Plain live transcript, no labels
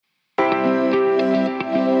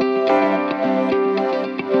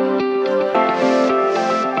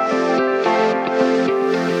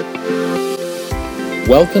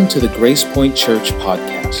Welcome to the Grace Point Church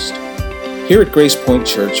podcast. Here at Grace Point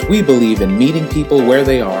Church, we believe in meeting people where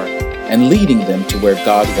they are and leading them to where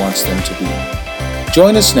God wants them to be.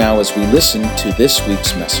 Join us now as we listen to this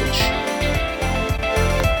week's message.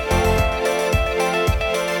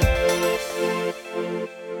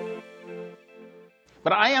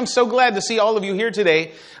 But I am so glad to see all of you here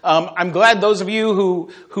today. I'm glad those of you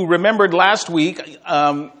who remembered last week.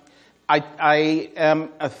 I am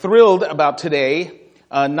thrilled about today,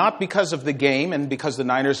 not because of the game and because the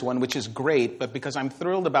Niners won, which is great, but because I'm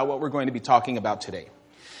thrilled about what we're going to be talking about today.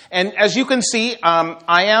 And as you can see,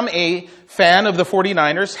 I am a fan of the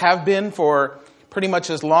 49ers, have been for pretty much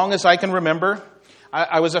as long as I can remember.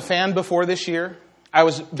 I was a fan before this year. I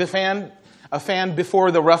was a fan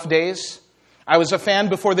before the rough days. I was a fan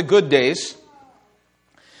before the good days.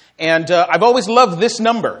 And I've always loved this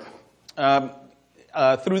number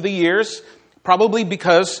through the years, probably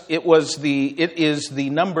because it is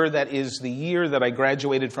the number that is the year that I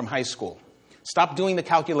graduated from high school. Stop doing the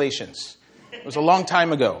calculations. It was a long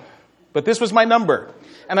time ago. But this was my number.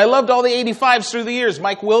 And I loved all the 85s through the years.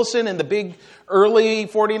 Mike Wilson in the big early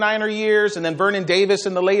 49er years, and then Vernon Davis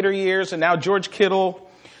in the later years, and now George Kittle.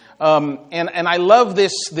 And I love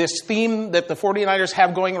this theme that the 49ers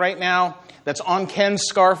have going right now that's on Ken's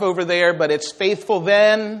scarf over there, but it's faithful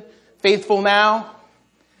then, faithful now.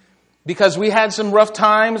 Because we had some rough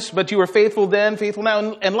times, but you were faithful then, faithful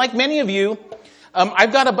now. And like many of you,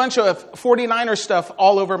 I've got a bunch of 49er stuff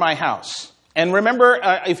all over my house. And remember,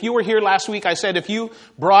 if you were here last week, I said if you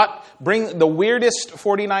bring the weirdest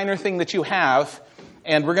 49er thing that you have,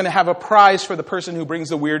 and we're going to have a prize for the person who brings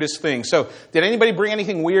the weirdest thing. So, did anybody bring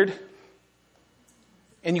anything weird?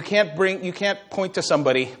 And you can't point to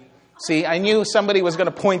somebody. See, I knew somebody was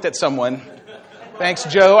going to point at someone. Thanks,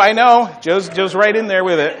 Joe. I know. Joe's right in there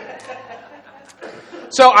with it.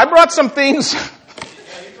 So, I brought some things.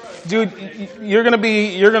 Dude, you're going to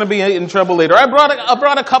be in trouble later. I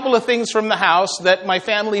brought a couple of things from the house that my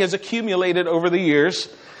family has accumulated over the years.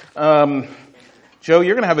 Joe,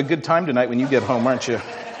 you're going to have a good time tonight when you get home, aren't you?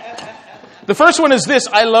 The first one is this.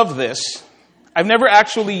 I love this. I've never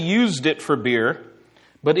actually used it for beer,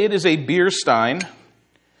 but it is a beer stein.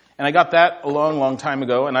 And I got that a long, long time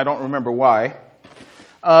ago, and I don't remember why.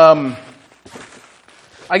 I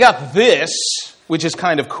got this, which is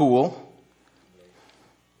kind of cool.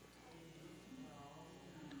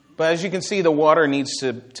 But as you can see, the water needs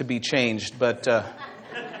to be changed. But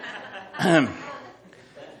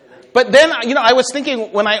But then, I was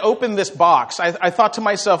thinking when I opened this box, I thought to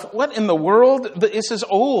myself, what in the world? This is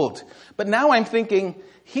old. But now I'm thinking,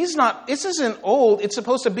 this isn't old. It's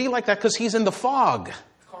supposed to be like that because he's in the fog.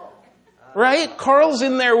 Right? Carl's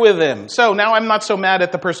in there with him. So now I'm not so mad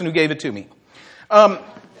at the person who gave it to me.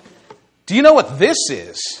 Do you know what this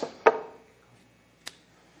is?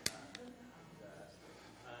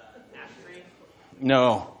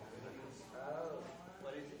 No.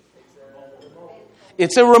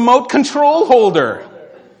 It's a remote control holder.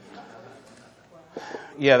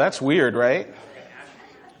 Yeah, that's weird, right?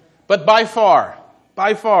 But by far.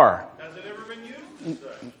 Has it ever been used?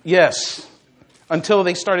 Yes. Until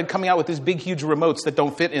they started coming out with these big, huge remotes that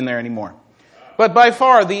don't fit in there anymore. But by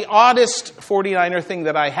far, the oddest 49er thing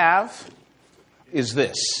that I have is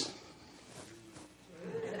this.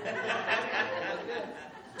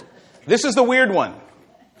 This is the weird one.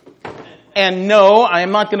 And no, I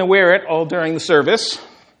am not going to wear it all during the service.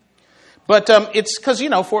 But it's because,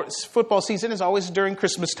 football season is always during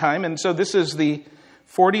Christmas time. And so this is the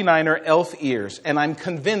 49er elf ears. And I'm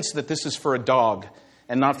convinced that this is for a dog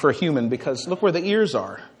and not for a human because look where the ears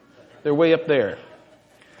are. They're way up there.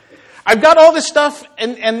 I've got all this stuff,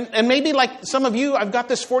 and maybe like some of you, I've got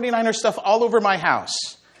this 49er stuff all over my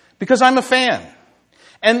house because I'm a fan.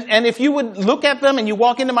 And if you would look at them and you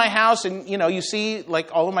walk into my house and, you see like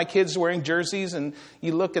all of my kids wearing jerseys and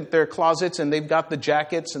you look at their closets and they've got the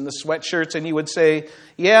jackets and the sweatshirts and you would say,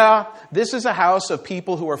 yeah, this is a house of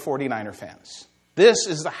people who are 49er fans. This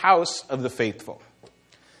is the house of the faithful.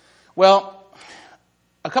 Well,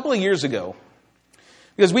 a couple of years ago,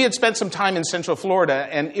 because we had spent some time in Central Florida,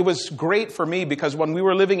 and it was great for me because when we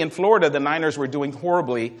were living in Florida, the Niners were doing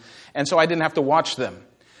horribly, and so I didn't have to watch them.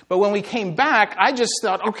 But when we came back, I just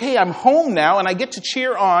thought, okay, I'm home now, and I get to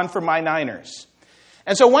cheer on for my Niners.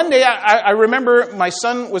 And so one day, I remember my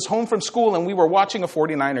son was home from school, and we were watching a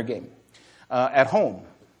 49er game at home.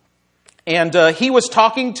 And he was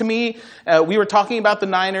talking to me. We were talking about the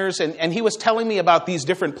Niners, and he was telling me about these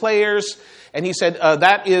different players. And he said,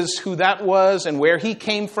 that is who that was, and where he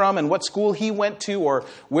came from, and what school he went to, or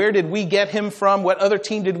where did we get him from, what other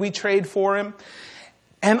team did we trade for him.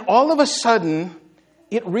 And all of a sudden,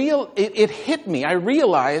 it hit me. I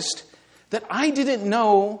realized that I didn't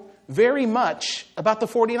know very much about the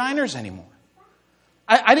 49ers anymore.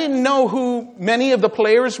 I didn't know who many of the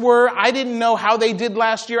players were. I didn't know how they did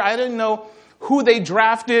last year. I didn't know who they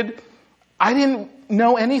drafted. I didn't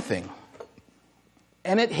know anything.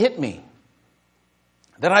 And it hit me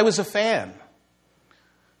that I was a fan,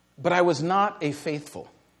 but I was not a faithful.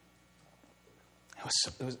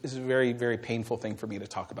 It was a very, very painful thing for me to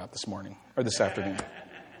talk about this morning or this afternoon.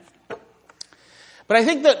 But I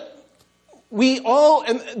think that we all,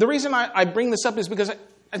 and the reason I bring this up is because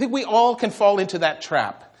I think we all can fall into that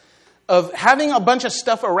trap of having a bunch of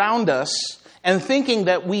stuff around us and thinking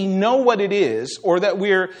that we know what it is or that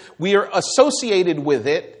we are associated with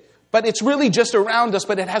it, but it's really just around us,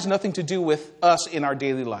 but it has nothing to do with us in our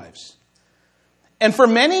daily lives. And for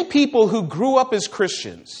many people who grew up as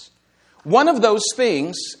Christians, one of those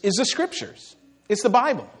things is the Scriptures. It's the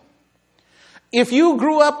Bible. If you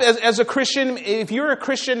grew up as a Christian, if you're a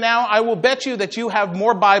Christian now, I will bet you that you have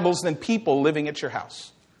more Bibles than people living at your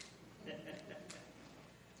house.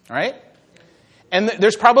 All right? And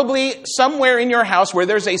there's probably somewhere in your house where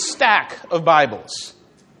there's a stack of Bibles.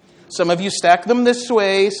 Some of you stack them this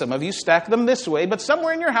way, some of you stack them this way, but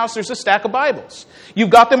somewhere in your house there's a stack of Bibles. You've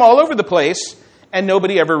got them all over the place, and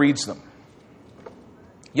nobody ever reads them.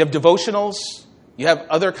 You have devotionals, you have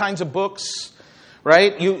other kinds of books,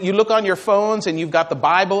 right? You look on your phones and you've got the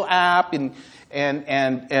Bible app and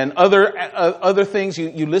other things.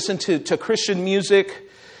 You listen to Christian music,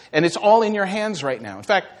 and it's all in your hands right now. In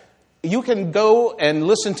fact, you can go and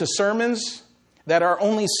listen to sermons that are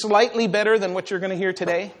only slightly better than what you're going to hear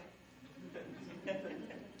today.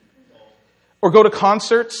 Or go to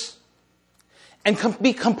concerts and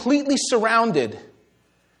be completely surrounded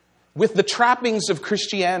with the trappings of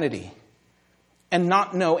Christianity and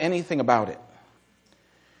not know anything about it.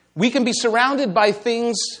 We can be surrounded by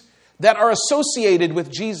things that are associated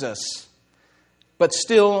with Jesus, but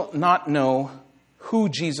still not know who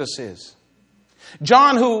Jesus is.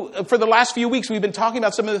 John, who for the last few weeks we've been talking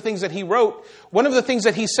about some of the things that he wrote, one of the things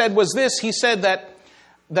that he said was this. He said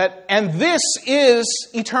that and this is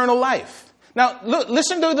eternal life. Now,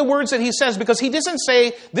 listen to the words that he says, because he doesn't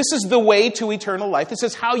say this is the way to eternal life. This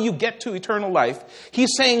is how you get to eternal life.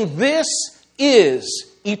 He's saying this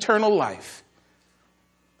is eternal life.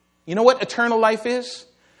 You know what eternal life is?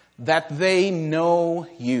 That they know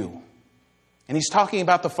you. And he's talking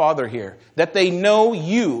about the Father here. That they know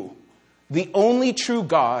you, the only true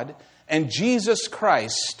God, and Jesus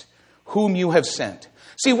Christ, whom you have sent.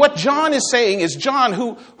 See, what John is saying is John,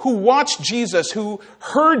 who watched Jesus, who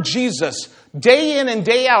heard Jesus day in and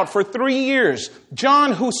day out for 3 years.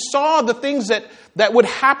 John, who saw the things that would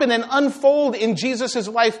happen and unfold in Jesus'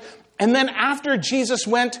 life. And then after Jesus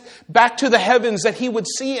went back to the heavens, that he would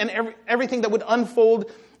see and everything that would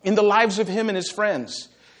unfold in the lives of him and his friends.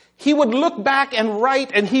 He would look back and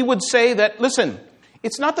write, and he would say that, listen,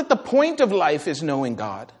 it's not that the point of life is knowing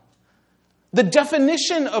God. The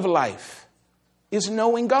definition of life is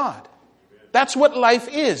knowing God. That's what life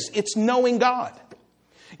is. It's knowing God.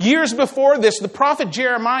 Years before this, the prophet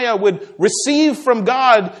Jeremiah would receive from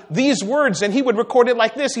God these words, and he would record it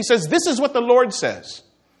like this. He says, this is what the Lord says.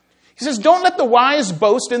 He says, don't let the wise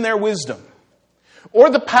boast in their wisdom, or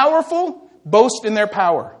the powerful boast in their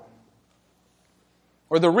power,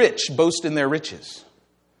 or the rich boast in their riches.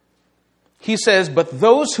 He says, but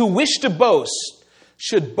those who wish to boast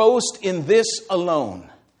should boast in this alone,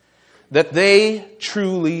 that they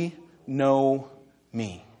truly know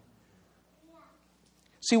me.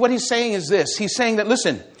 See, what he's saying is this. He's saying that,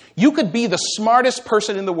 listen, you could be the smartest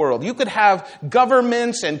person in the world. You could have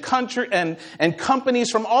governments and country and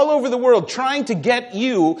companies from all over the world trying to get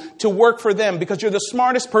you to work for them because you're the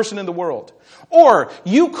smartest person in the world. Or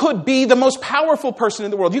you could be the most powerful person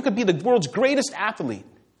in the world. You could be the world's greatest athlete.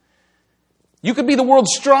 You could be the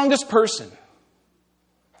world's strongest person.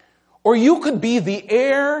 Or you could be the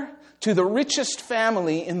heir to the richest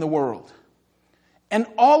family in the world. And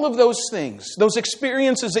all of those things, those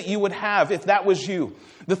experiences that you would have if that was you,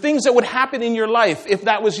 the things that would happen in your life if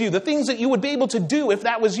that was you, the things that you would be able to do if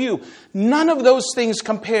that was you, none of those things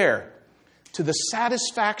compare to the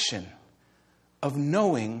satisfaction of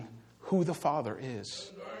knowing who the Father is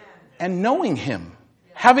and knowing Him,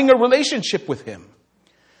 having a relationship with Him.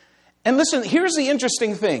 And listen, here's the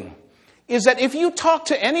interesting thing, is that if you talk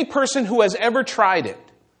to any person who has ever tried it,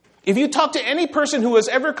 if you talk to any person who has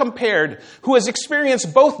ever compared, who has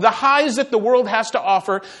experienced both the highs that the world has to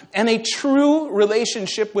offer and a true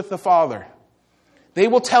relationship with the Father, they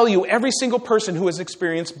will tell you, every single person who has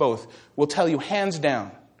experienced both will tell you hands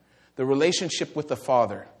down, the relationship with the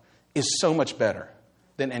Father is so much better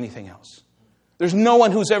than anything else. There's no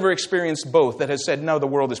one who's ever experienced both that has said, no, the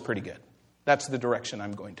world is pretty good. That's the direction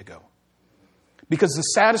I'm going to go. Because the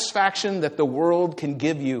satisfaction that the world can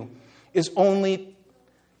give you is only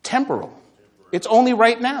temporal. It's only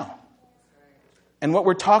right now. And what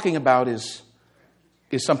we're talking about is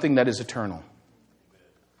something that is eternal.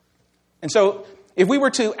 And so, if we were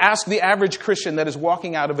to ask the average Christian that is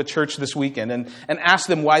walking out of a church this weekend and ask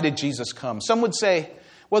them, why did Jesus come? Some would say,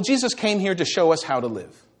 well, Jesus came here to show us how to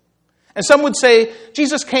live. And some would say,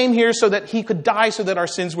 Jesus came here so that he could die so that our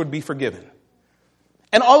sins would be forgiven.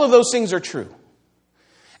 And all of those things are true.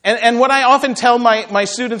 And what I often tell my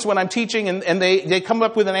students when I'm teaching and they come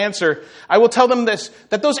up with an answer, I will tell them this,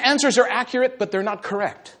 that those answers are accurate, but they're not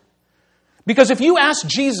correct. Because if you ask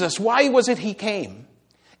Jesus, why was it he came?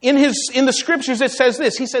 In the scriptures, it says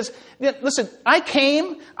this. He says, listen, I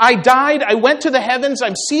came, I died, I went to the heavens,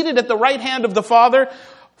 I'm seated at the right hand of the Father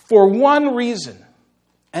for one reason.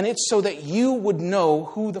 And it's so that you would know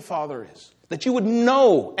who the Father is. That you would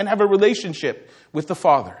know and have a relationship with the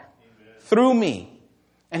Father. Amen. Through me.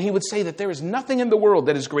 And he would say that there is nothing in the world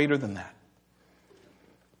that is greater than that.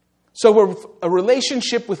 So a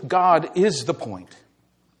relationship with God is the point.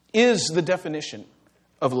 Is the definition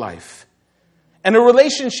of life. And a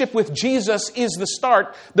relationship with Jesus is the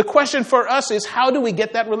start. The question for us is, how do we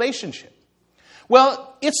get that relationship?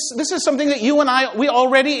 Well, this is something that you and I, we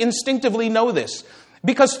already instinctively know this.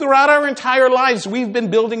 Because throughout our entire lives, we've been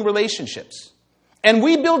building relationships. And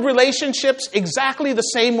we build relationships exactly the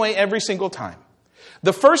same way every single time.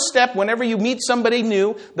 The first step, whenever you meet somebody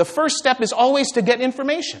new, the first step is always to get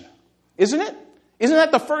information. Isn't it? Isn't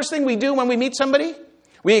that the first thing we do when we meet somebody?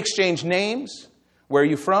 We exchange names. Where are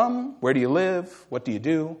you from? Where do you live? What do you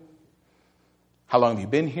do? How long have you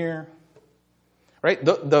been here? Right?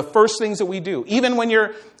 The first things that we do. Even when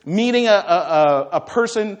you're meeting a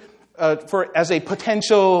person as a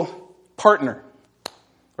potential partner.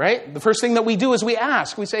 Right? The first thing that we do is we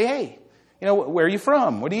ask. We say, hey, where are you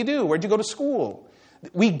from? What do you do? Where'd you go to school?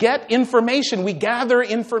 We get information. We gather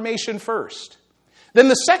information first. Then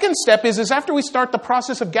the second step is after we start the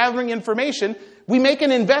process of gathering information, we make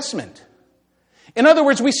an investment. In other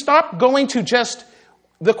words, we stop going to just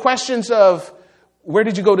the questions of where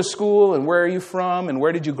did you go to school and where are you from and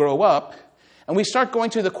where did you grow up? And we start going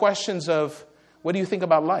to the questions of what do you think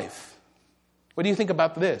about life? What do you think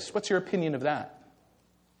about this? What's your opinion of that?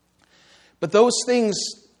 But those things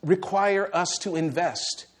require us to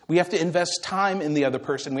invest. We have to invest time in the other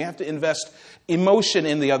person. We have to invest emotion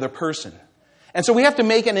in the other person. And so we have to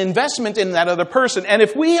make an investment in that other person. And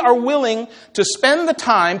if we are willing to spend the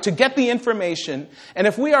time to get the information, and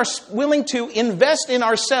if we are willing to invest in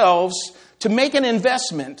ourselves to make an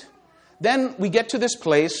investment, then we get to this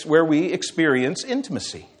place where we experience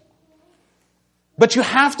intimacy. But you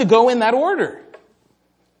have to go in that order.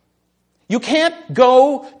 You can't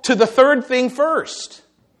go to the third thing first.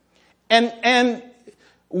 And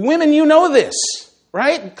women, you know this.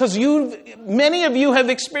 Right? Because many of you have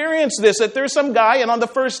experienced this, that there's some guy and on the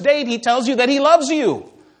first date he tells you that he loves you.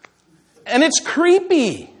 And it's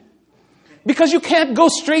creepy. Because you can't go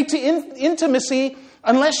straight to intimacy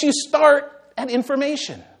unless you start at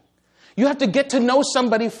information. You have to get to know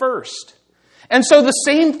somebody first. And so the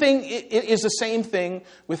same thing is the same thing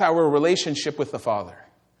with our relationship with the Father.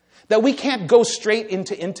 That we can't go straight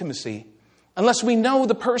into intimacy unless we know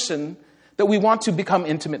the person that we want to become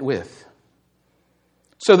intimate with.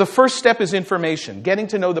 So the first step is information, getting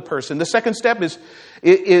to know the person. The second step is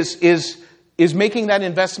making that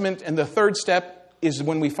investment, and the third step is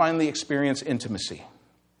when we finally experience intimacy.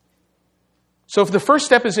 So if the first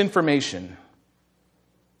step is information,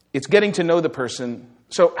 it's getting to know the person.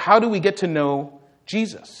 So how do we get to know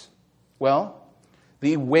Jesus? Well,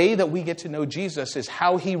 the way that we get to know Jesus is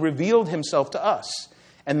how he revealed himself to us,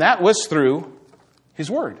 and that was through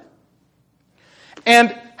his word.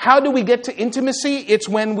 And how do we get to intimacy? It's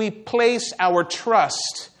when we place our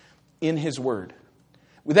trust in his word.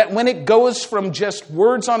 That when it goes from just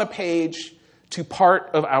words on a page to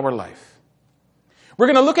part of our life. We're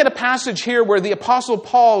going to look at a passage here where the Apostle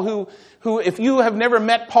Paul, who if you have never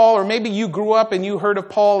met Paul, or maybe you grew up and you heard of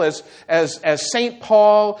Paul as Saint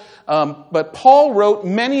Paul, but Paul wrote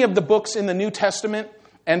many of the books in the New Testament,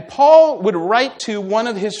 and Paul would write to one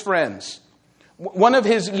of his friends, one of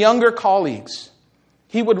his younger colleagues.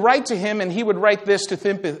 He would write to him, and he would write this to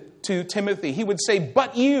Timothy. He would say,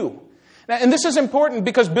 but you. Now, and this is important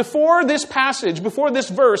because before this passage, before this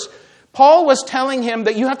verse, Paul was telling him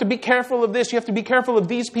that you have to be careful of this. You have to be careful of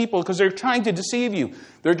these people because they're trying to deceive you.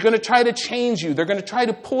 They're going to try to change you. They're going to try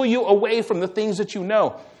to pull you away from the things that you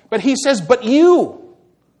know. But he says, but you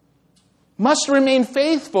must remain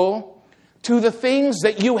faithful to the things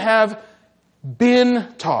that you have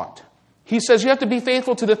been taught. He says you have to be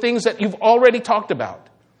faithful to the things that you've already talked about.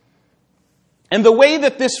 And the way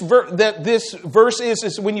that this verse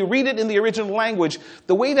is when you read it in the original language,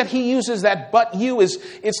 the way that he uses that "but you" is,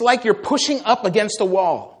 it's like you're pushing up against a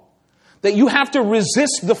wall. That you have to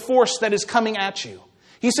resist the force that is coming at you.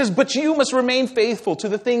 He says, but you must remain faithful to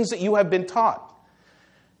the things that you have been taught.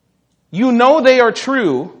 You know they are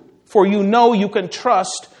true, for you know you can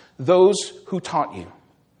trust those who taught you.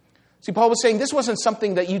 See, Paul was saying this wasn't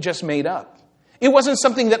something that you just made up. It wasn't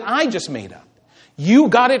something that I just made up. You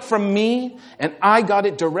got it from me, and I got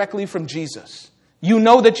it directly from Jesus. You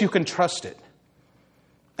know that you can trust it.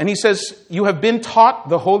 And he says, you have been taught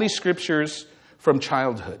the Holy Scriptures from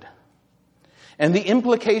childhood. And the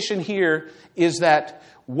implication here is that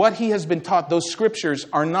what he has been taught, those Scriptures,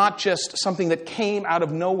 are not just something that came out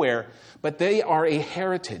of nowhere, but they are a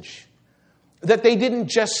heritage. That they didn't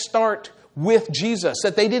just start with Jesus,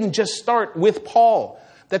 that they didn't just start with Paul,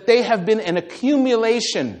 that they have been an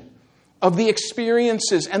accumulation of the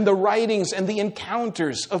experiences and the writings and the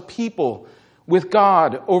encounters of people with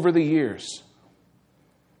God over the years.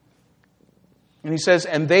 And he says,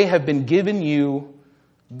 and they have given you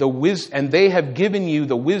the wisdom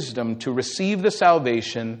to receive the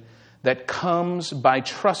salvation that comes by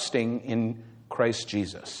trusting in Christ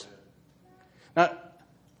Jesus. Now,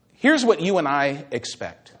 here's what you and I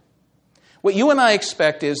expect. What you and I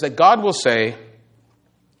expect is that God will say,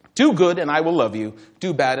 do good and I will love you.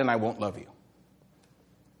 Do bad and I won't love you.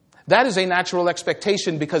 That is a natural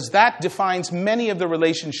expectation because that defines many of the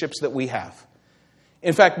relationships that we have.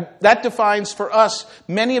 In fact, that defines for us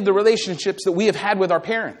many of the relationships that we have had with our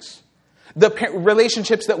parents. The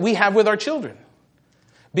relationships that we have with our children.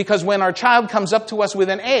 Because when our child comes up to us with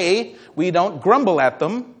an A, we don't grumble at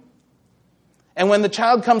them. And when the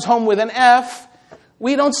child comes home with an F,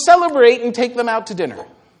 we don't celebrate and take them out to dinner.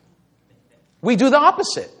 We do the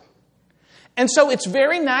opposite. And so it's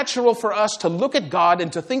very natural for us to look at God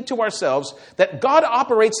and to think to ourselves that God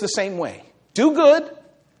operates the same way. Do good,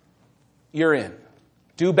 you're in.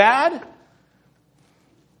 Do bad,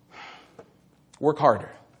 work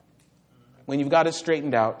harder. When you've got it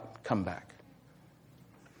straightened out, come back.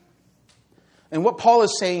 And what Paul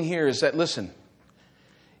is saying here is that, listen,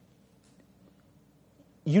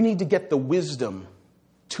 you need to get the wisdom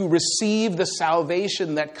to receive the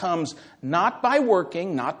salvation that comes not by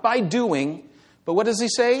working, not by doing, but what does he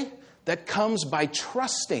say? That comes by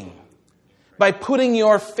trusting, by putting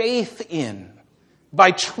your faith in,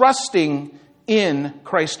 by trusting in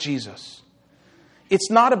Christ Jesus. It's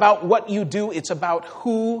not about what you do, it's about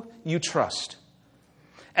who you trust.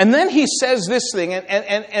 And then he says this thing,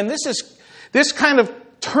 and this kind of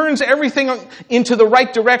turns everything into the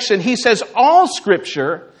right direction. He says, all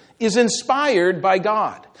Scripture is inspired by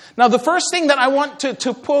God. Now, the first thing that I want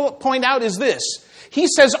to point out is this. He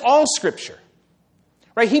says all Scripture.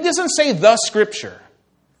 Right? He doesn't say the Scripture.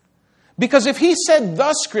 Because if he said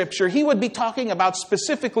the Scripture, he would be talking about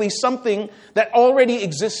specifically something that already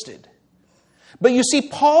existed. But you see,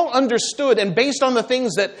 Paul understood, and based on the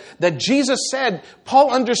things that Jesus said,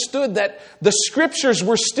 Paul understood that the Scriptures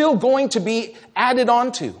were still going to be added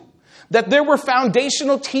onto. That there were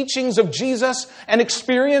foundational teachings of Jesus and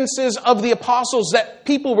experiences of the apostles that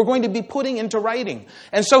people were going to be putting into writing.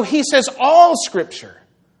 And so he says all Scripture.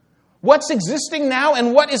 What's existing now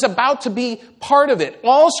and what is about to be part of it.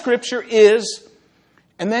 All Scripture is,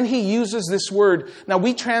 and then he uses this word. Now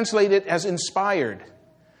we translate it as inspired.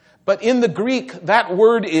 But in the Greek, that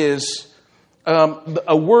word is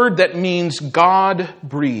a word that means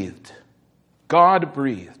God-breathed.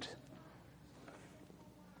 God-breathed.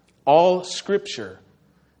 All Scripture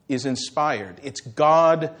is inspired. It's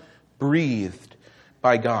God-breathed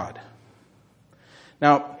by God.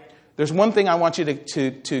 Now, there's one thing I want you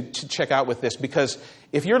to check out with this, because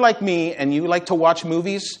if you're like me and you like to watch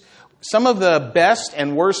movies, some of the best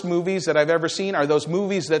and worst movies that I've ever seen are those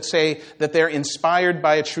movies that say that they're inspired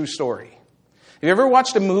by a true story. Have you ever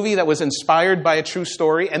watched a movie that was inspired by a true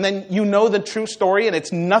story, and then you know the true story and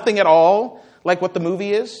it's nothing at all like what the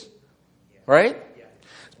movie is? Right?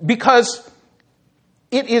 Because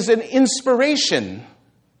it is an inspiration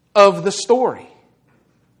of the story.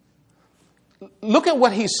 Look at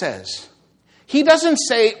what he says. He doesn't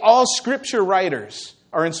say all Scripture writers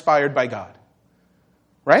are inspired by God.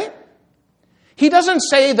 Right? He doesn't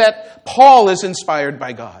say that Paul is inspired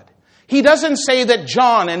by God. He doesn't say that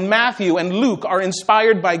John and Matthew and Luke are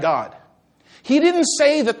inspired by God. He didn't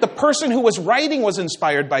say that the person who was writing was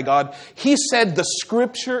inspired by God. He said the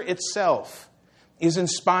Scripture itself is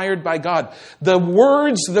inspired by God. The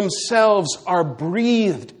words themselves are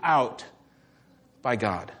breathed out by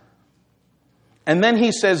God. And then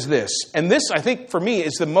he says this, and this, I think, for me,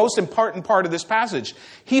 is the most important part of this passage.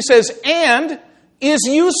 He says, and is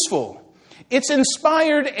useful. It's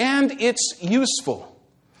inspired and it's useful.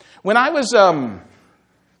 When I was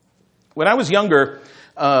younger,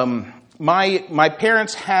 my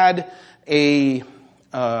parents had a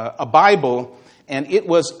Bible, and it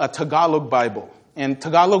was a Tagalog Bible. And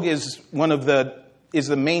Tagalog is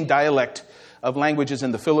the main dialect of languages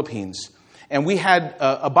in the Philippines. And we had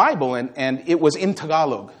a Bible, and it was in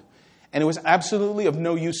Tagalog. And it was absolutely of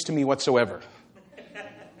no use to me whatsoever.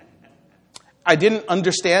 I didn't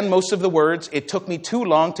understand most of the words. It took me too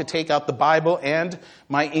long to take out the Bible and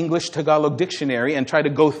my English Tagalog dictionary and try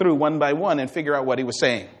to go through one by one and figure out what he was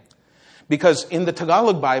saying. Because in the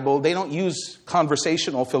Tagalog Bible, they don't use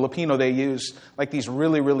conversational Filipino. They use like these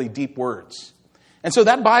really, really deep words. And so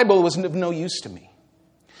that Bible was of no use to me.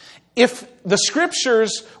 If the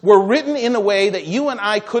scriptures were written in a way that you and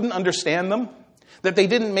I couldn't understand them, that they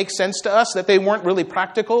didn't make sense to us, that they weren't really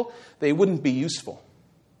practical, they wouldn't be useful.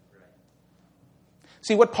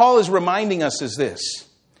 See, what Paul is reminding us is this,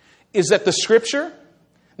 is that the scripture,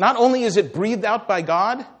 not only is it breathed out by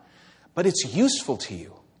God, but it's useful to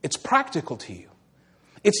you. It's practical to you.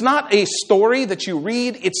 It's not a story that you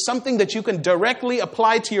read. It's something that you can directly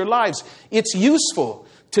apply to your lives. It's useful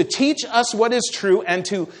to teach us what is true and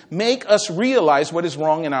to make us realize what is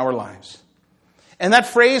wrong in our lives. And that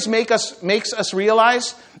phrase, makes us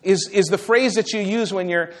realize, is the phrase that you use when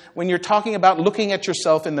you're talking about looking at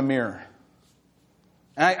yourself in the mirror.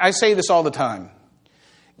 And I say this all the time.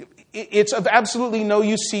 It's of absolutely no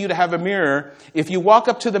use to you to have a mirror. If you walk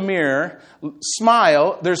up to the mirror,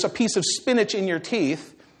 smile, there's a piece of spinach in your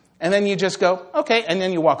teeth, and then you just go, okay, and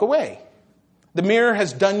then you walk away. The mirror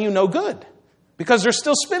has done you no good because there's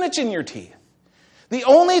still spinach in your teeth. The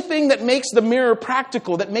only thing that makes the mirror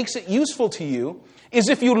practical, that makes it useful to you, is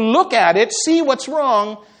if you look at it, see what's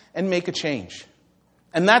wrong, and make a change.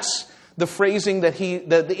 And that's the phrasing that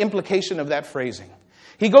the implication of that phrasing.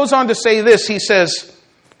 He goes on to say this, he says,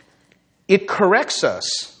 it corrects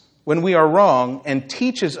us when we are wrong and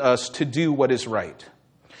teaches us to do what is right.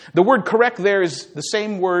 The word correct there is the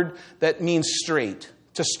same word that means straight,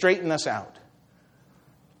 to straighten us out.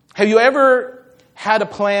 Have you ever had a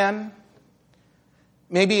plan?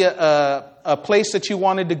 Maybe a place that you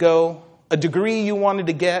wanted to go, a degree you wanted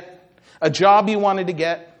to get, a job you wanted to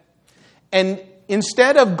get, and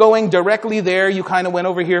instead of going directly there, you kind of went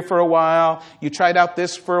over here for a while, you tried out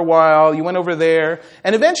this for a while, you went over there,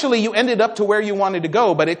 and eventually you ended up to where you wanted to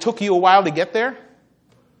go, but it took you a while to get there?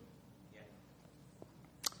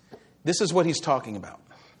 This is what he's talking about.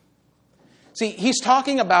 See, he's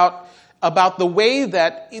talking about the way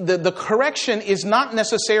that the correction is not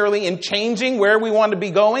necessarily in changing where we want to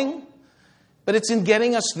be going, but it's in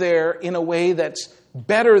getting us there in a way that's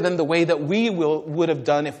better than the way that we would have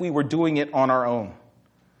done if we were doing it on our own.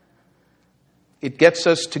 It gets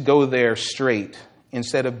us to go there straight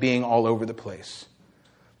instead of being all over the place.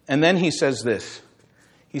 And then he says this.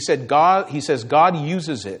 He says God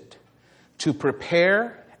uses it to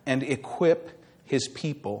prepare and equip his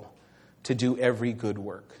people to do every good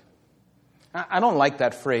work. I don't like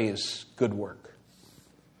that phrase, good work.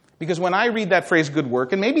 Because when I read that phrase, good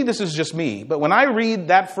work, and maybe this is just me, but when I read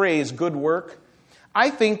that phrase, good work, I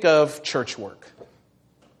think of church work.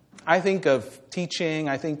 I think of teaching.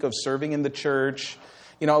 I think of serving in the church.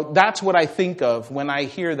 That's what I think of when I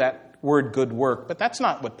hear that word good work. But that's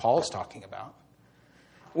not what Paul's talking about.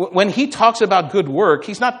 When he talks about good work,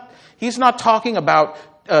 he's not talking about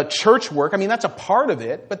church work. I mean, that's a part of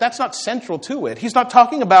it, but that's not central to it. He's not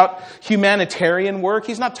talking about humanitarian work.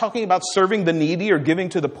 He's not talking about serving the needy or giving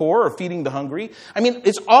to the poor or feeding the hungry. I mean,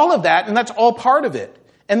 it's all of that, and that's all part of it.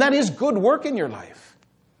 And that is good work in your life.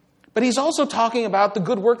 But he's also talking about the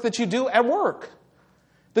good work that you do at work,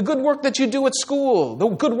 the good work that you do at school, the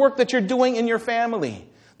good work that you're doing in your family,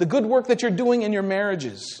 the good work that you're doing in your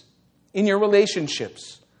marriages, in your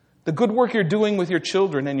relationships, the good work you're doing with your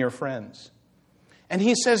children and your friends. And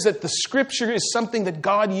he says that the scripture is something that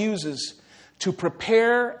God uses to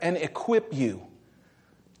prepare and equip you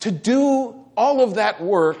to do all of that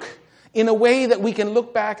work in a way that we can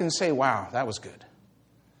look back and say, wow, that was good.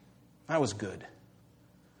 That was good.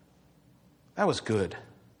 That was good.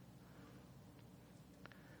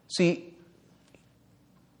 See,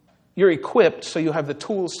 you're equipped so you have the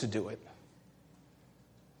tools to do it.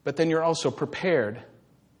 But then you're also prepared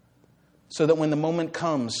so that when the moment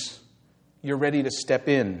comes, you're ready to step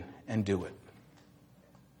in and do it.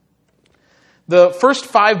 The first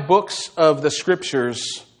 5 books of the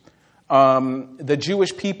scriptures, the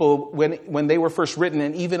Jewish people, when they were first written,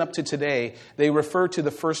 and even up to today, they refer to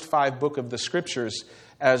the first 5 books of the scriptures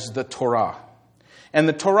as the Torah. And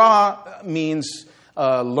the Torah means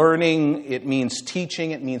learning, it means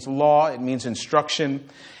teaching, it means law, it means instruction.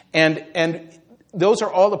 And those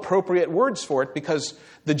are all appropriate words for it because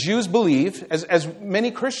the Jews believe, as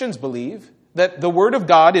many Christians believe, that the Word of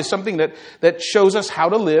God is something that shows us how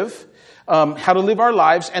to live our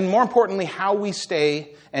lives, and more importantly, how we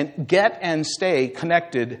stay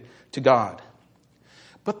connected to God.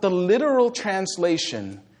 But the literal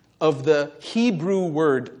translation of the Hebrew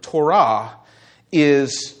word Torah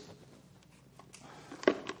is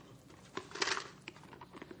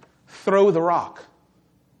throw the rock.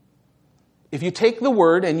 If you take the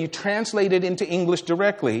word and you translate it into English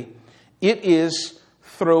directly, it is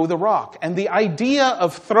throw the rock. And the idea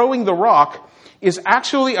of throwing the rock is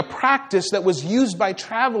actually a practice that was used by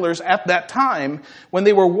travelers at that time when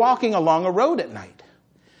they were walking along a road at night.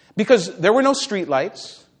 Because there were no street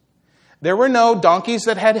lights. There were no donkeys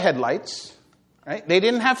that had headlights. Right? They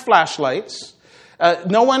didn't have flashlights.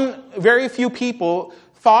 Very few people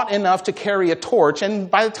thought enough to carry a torch.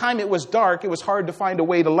 And by the time it was dark, it was hard to find a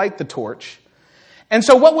way to light the torch. And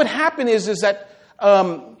so what would happen is that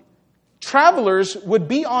travelers would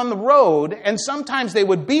be on the road, and sometimes they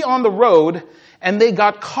would be on the road and they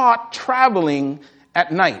got caught traveling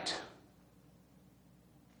at night.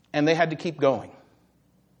 And they had to keep going.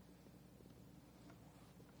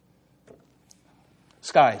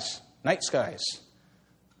 Night skies.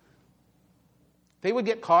 They would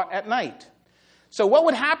get caught at night. So what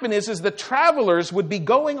would happen is the travelers would be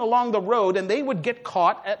going along the road and they would get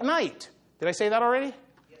caught at night. Did I say that already?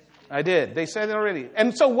 Yes. I did. They said it already.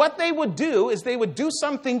 And so what they would do is they would do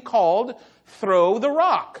something called throw the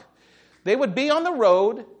rock. They would be on the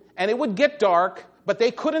road and it would get dark, but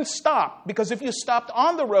they couldn't stop, because if you stopped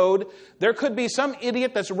on the road, there could be some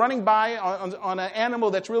idiot that's running by on an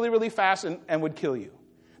animal that's really, really fast and would kill you.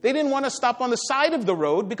 They didn't want to stop on the side of the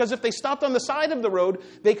road, because if they stopped on the side of the road,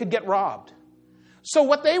 they could get robbed. So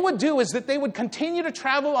what they would do is that they would continue to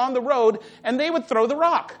travel on the road and they would throw the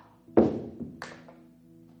rock.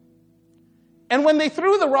 And when they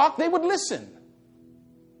threw the rock, they would listen.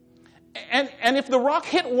 And if the rock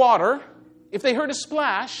hit water, if they heard a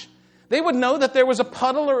splash, they would know that there was a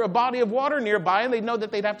puddle or a body of water nearby, and they'd know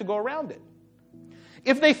that they'd have to go around it.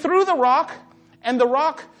 If they threw the rock and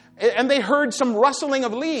they heard some rustling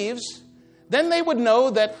of leaves, then they would know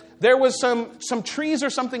that there was some trees or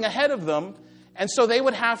something ahead of them, and so they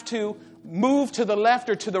would have to move to the left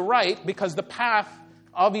or to the right, because the path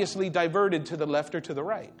obviously diverted to the left or to the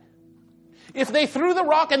right. If they threw the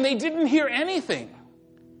rock and they didn't hear anything,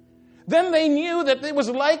 then they knew that it was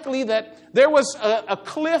likely that there was a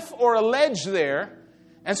cliff or a ledge there,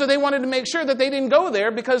 and so they wanted to make sure that they didn't go there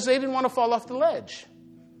because they didn't want to fall off the ledge.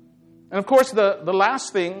 And of course, the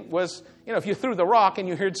last thing was, if you threw the rock and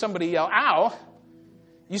you heard somebody yell, "Ow!"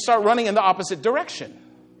 you start running in the opposite direction.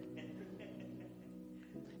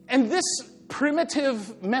 And this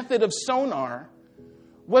primitive method of sonar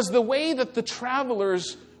was the way that the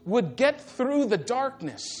travelers would get through the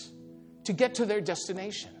darkness to get to their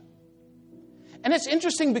destination. And it's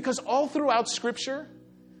interesting because all throughout Scripture,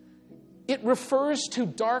 it refers to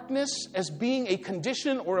darkness as being a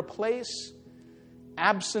condition or a place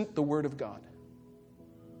absent the Word of God.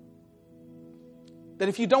 That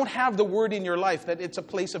if you don't have the Word in your life, that it's a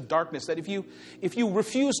place of darkness. That if you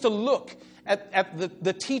refuse to look at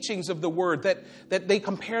the teachings of the Word, that they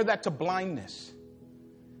compare that to blindness.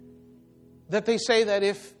 That they say that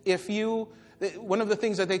if you... One of the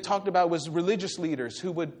things that they talked about was religious leaders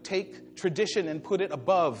who would take tradition and put it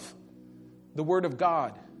above the Word of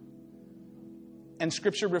God. And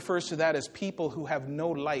Scripture refers to that as people who have no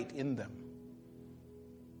light in them.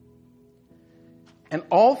 And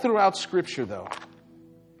all throughout Scripture, though,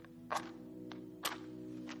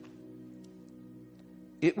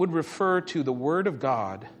 it would refer to the Word of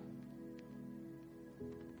God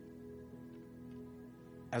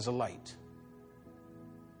as a light.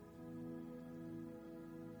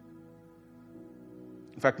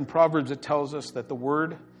 In fact, in Proverbs it tells us that the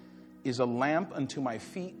Word is a lamp unto my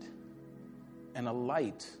feet and a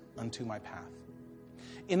light unto my path.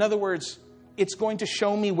 In other words, it's going to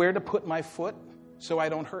show me where to put my foot so I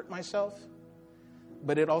don't hurt myself,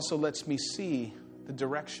 but it also lets me see the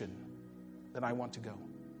direction that I want to go.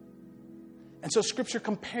 And so Scripture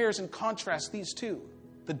compares and contrasts these two,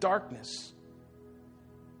 the darkness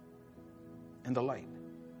and the light.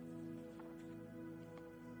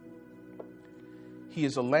 He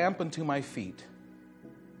is a lamp unto my feet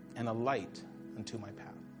and a light unto my path.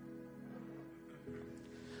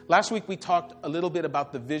 Last week we talked a little bit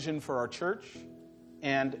about the vision for our church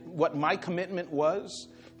and what my commitment was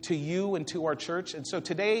to you and to our church. And so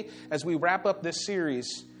today, as we wrap up this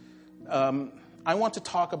series, I want to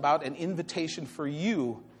talk about an invitation for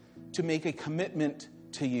you to make a commitment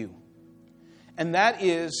to you. And that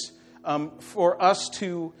is for us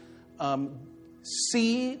to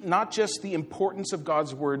see not just the importance of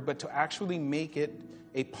God's Word, but to actually make it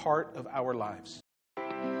a part of our lives.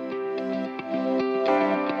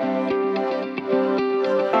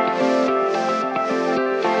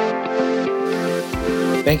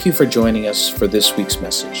 Thank you for joining us for this week's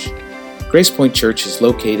message. Grace Point Church is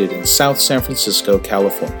located in South San Francisco,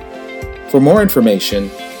 California. For more information,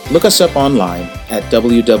 look us up online at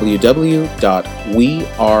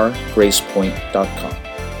www.wearegracepoint.com.